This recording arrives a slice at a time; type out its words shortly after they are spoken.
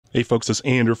Hey folks, it's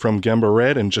Andrew from Gemba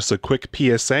Red, and just a quick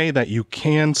PSA that you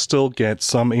can still get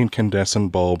some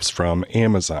incandescent bulbs from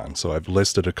Amazon. So I've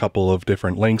listed a couple of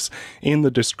different links in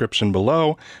the description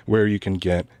below where you can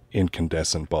get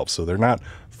incandescent bulbs. So they're not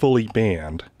fully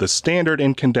banned. The standard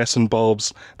incandescent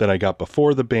bulbs that I got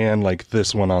before the ban, like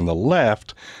this one on the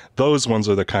left, those ones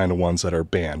are the kind of ones that are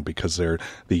banned because they're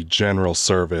the general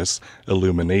service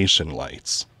illumination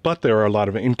lights. But there are a lot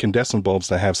of incandescent bulbs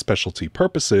that have specialty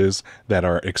purposes that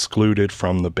are excluded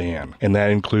from the ban. And that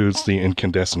includes the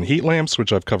incandescent heat lamps,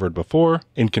 which I've covered before,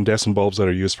 incandescent bulbs that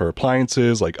are used for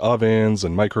appliances like ovens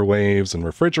and microwaves and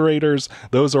refrigerators.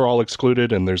 Those are all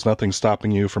excluded, and there's nothing stopping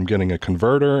you from getting a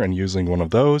converter and using one of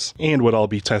those. And what I'll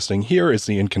be testing here is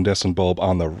the incandescent bulb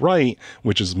on the right,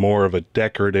 which is more of a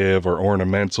decorative or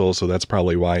ornamental, so that's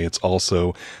probably why it's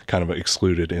also kind of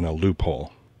excluded in a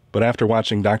loophole. But after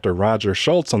watching Dr. Roger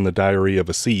Schultz on the Diary of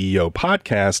a CEO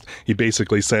podcast, he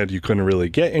basically said you couldn't really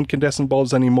get incandescent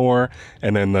bulbs anymore.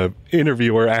 And then the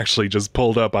interviewer actually just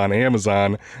pulled up on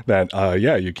Amazon that,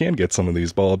 yeah, you can get some of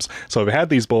these bulbs. So I've had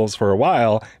these bulbs for a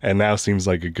while, and now seems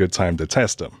like a good time to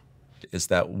test them. Is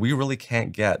that we really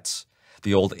can't get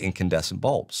the old incandescent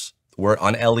bulbs. We're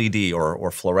on LED or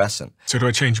fluorescent. So do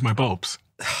I change my bulbs?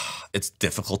 It's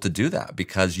difficult to do that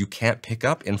because you can't pick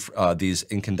up these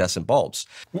incandescent bulbs.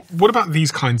 What about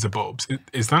these kinds of bulbs?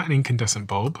 Is that an incandescent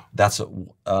bulb? That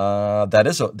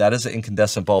is an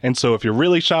incandescent bulb. And so if you're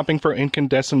really shopping for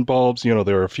incandescent bulbs, you know,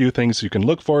 there are a few things you can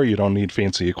look for. You don't need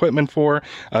fancy equipment for.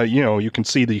 You know, you can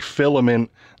see the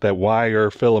filament, that wire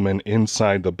filament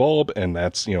inside the bulb, and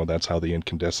that's, you know, that's how the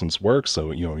incandescence works.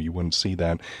 So, you know, you wouldn't see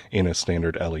that in a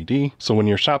standard LED. So when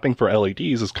you're shopping for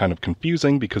LEDs, it's kind of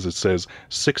confusing because it says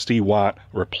 60 watt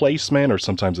replacement, or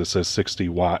sometimes it says 60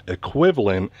 watt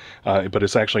equivalent, but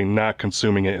it's actually not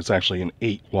consuming it. It's actually an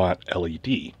 8 watt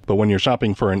LED. But when you're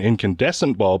shopping for an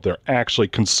incandescent bulb, they're actually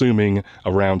consuming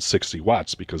around 60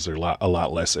 watts because they're a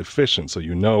lot less efficient. So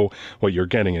you know what you're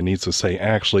getting. It needs to say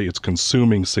actually it's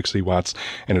consuming 60 watts,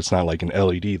 and it's not like an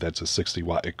LED that's a 60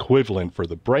 watt equivalent for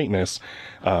the brightness,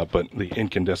 but the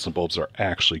incandescent bulbs are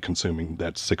actually consuming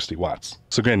that 60 watts.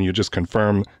 So again, you just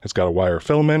confirm it's got a wire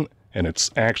filament, and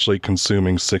it's actually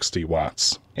consuming 60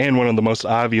 watts. And one of the most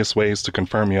obvious ways to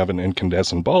confirm you have an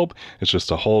incandescent bulb is just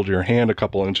to hold your hand a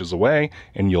couple inches away,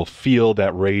 and you'll feel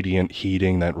that radiant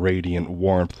heating, that radiant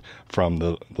warmth from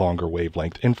the longer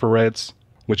wavelength infrareds,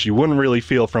 which you wouldn't really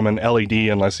feel from an LED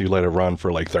unless you let it run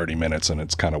for like 30 minutes and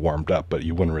it's kind of warmed up, but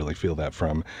you wouldn't really feel that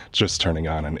from just turning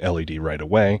on an LED right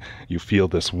away. You feel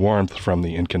this warmth from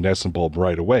the incandescent bulb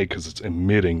right away because it's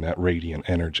emitting that radiant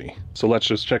energy. So let's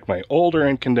just check my older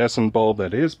incandescent bulb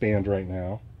that is banned right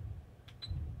now.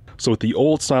 So with the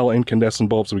old style incandescent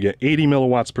bulbs, we get 80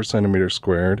 milliwatts per centimeter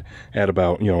squared at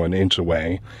about, you know, an inch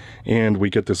away. And we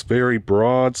get this very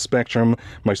broad spectrum.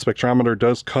 My spectrometer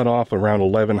does cut off around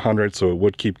 1100, so it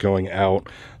would keep going out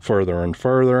further and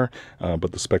further,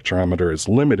 but the spectrometer is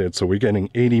limited, so we're getting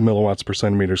 80 milliwatts per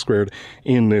centimeter squared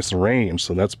in this range,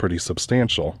 so that's pretty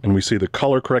substantial. And we see the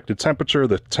color corrected temperature.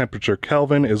 The temperature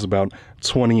Kelvin is about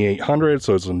 2800,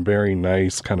 so it's a very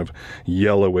nice kind of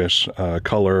yellowish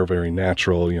color, very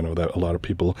natural, you know, that a lot of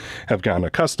people have gotten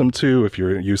accustomed to. If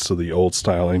you're used to the old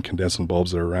style incandescent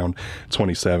bulbs, they're around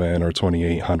 27 or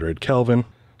 2800 Kelvin.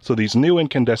 So these new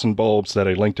incandescent bulbs that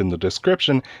I linked in the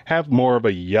description have more of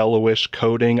a yellowish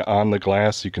coating on the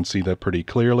glass. You can see that pretty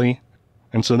clearly.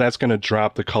 And so that's going to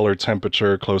drop the color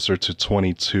temperature closer to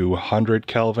 2200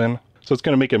 Kelvin. So it's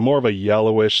going to make it more of a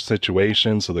yellowish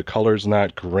situation, so the color's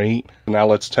not great. Now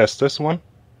let's test this one.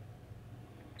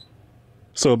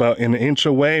 So about an inch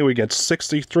away, we get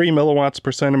 63 milliwatts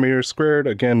per centimeter squared.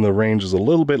 Again, the range is a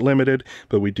little bit limited,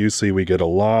 but we do see we get a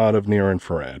lot of near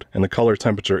infrared. And the color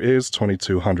temperature is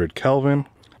 2200 Kelvin.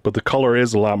 But the color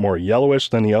is a lot more yellowish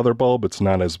than the other bulb. It's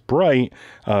not as bright,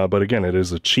 but again, it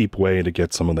is a cheap way to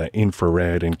get some of that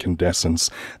infrared incandescence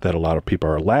that a lot of people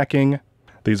are lacking.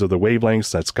 These are the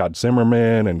wavelengths that Scott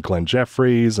Zimmerman and Glenn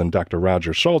Jeffries and Dr.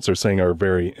 Roger Schultz are saying are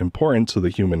very important to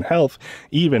the human health,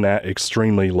 even at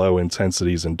extremely low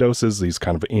intensities and doses. These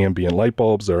kind of ambient light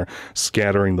bulbs are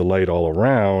scattering the light all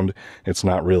around. It's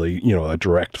not really, you know, a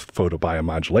direct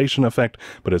photobiomodulation effect,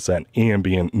 but it's that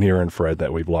ambient near infrared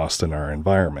that we've lost in our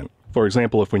environment. For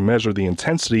example, if we measure the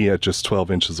intensity at just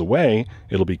 12 inches away,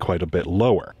 it'll be quite a bit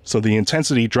lower. So the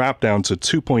intensity dropped down to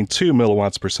 2.2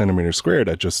 milliwatts per centimeter squared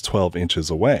at just 12 inches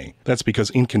away. That's because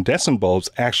incandescent bulbs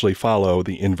actually follow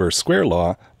the inverse square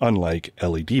law, unlike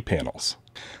LED panels.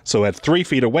 So at 3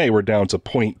 feet away, we're down to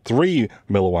 0.3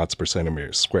 milliwatts per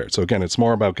centimeter squared. So again, it's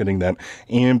more about getting that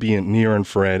ambient near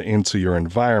infrared into your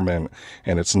environment,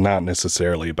 and it's not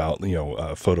necessarily about, you know,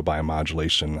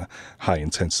 photobiomodulation, high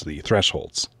intensity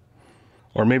thresholds.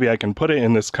 Or maybe I can put it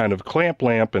in this kind of clamp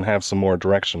lamp and have some more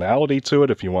directionality to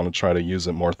it if you want to try to use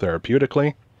it more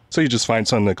therapeutically. So you just find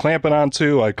something to clamp it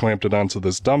onto. I clamped it onto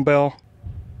this dumbbell.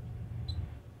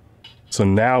 So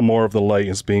now more of the light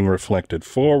is being reflected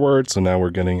forward. So now we're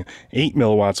getting 8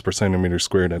 milliwatts per centimeter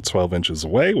squared at 12 inches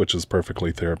away, which is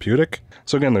perfectly therapeutic.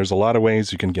 So again, there's a lot of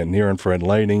ways you can get near infrared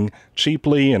lighting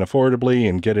cheaply and affordably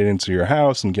and get it into your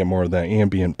house and get more of that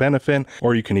ambient benefit.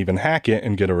 Or you can even hack it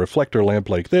and get a reflector lamp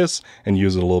like this and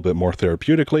use it a little bit more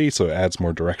therapeutically, so it adds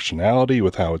more directionality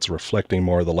with how it's reflecting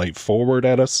more of the light forward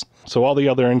at us. So all the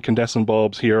other incandescent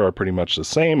bulbs here are pretty much the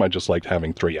same. I just liked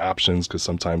having 3 options because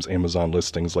sometimes Amazon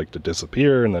listings like to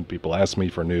disappear and then people ask me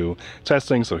for new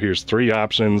testing. So here's 3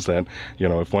 options that, you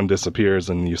know, if one disappears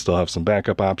then you still have some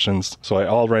backup options. So I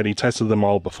already tested them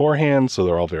all beforehand, so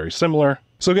they're all very similar.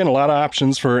 So again, a lot of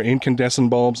options for incandescent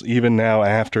bulbs, even now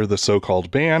after the so-called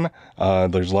ban.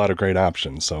 There's a lot of great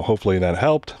options. So hopefully that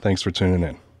helped. Thanks for tuning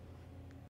in.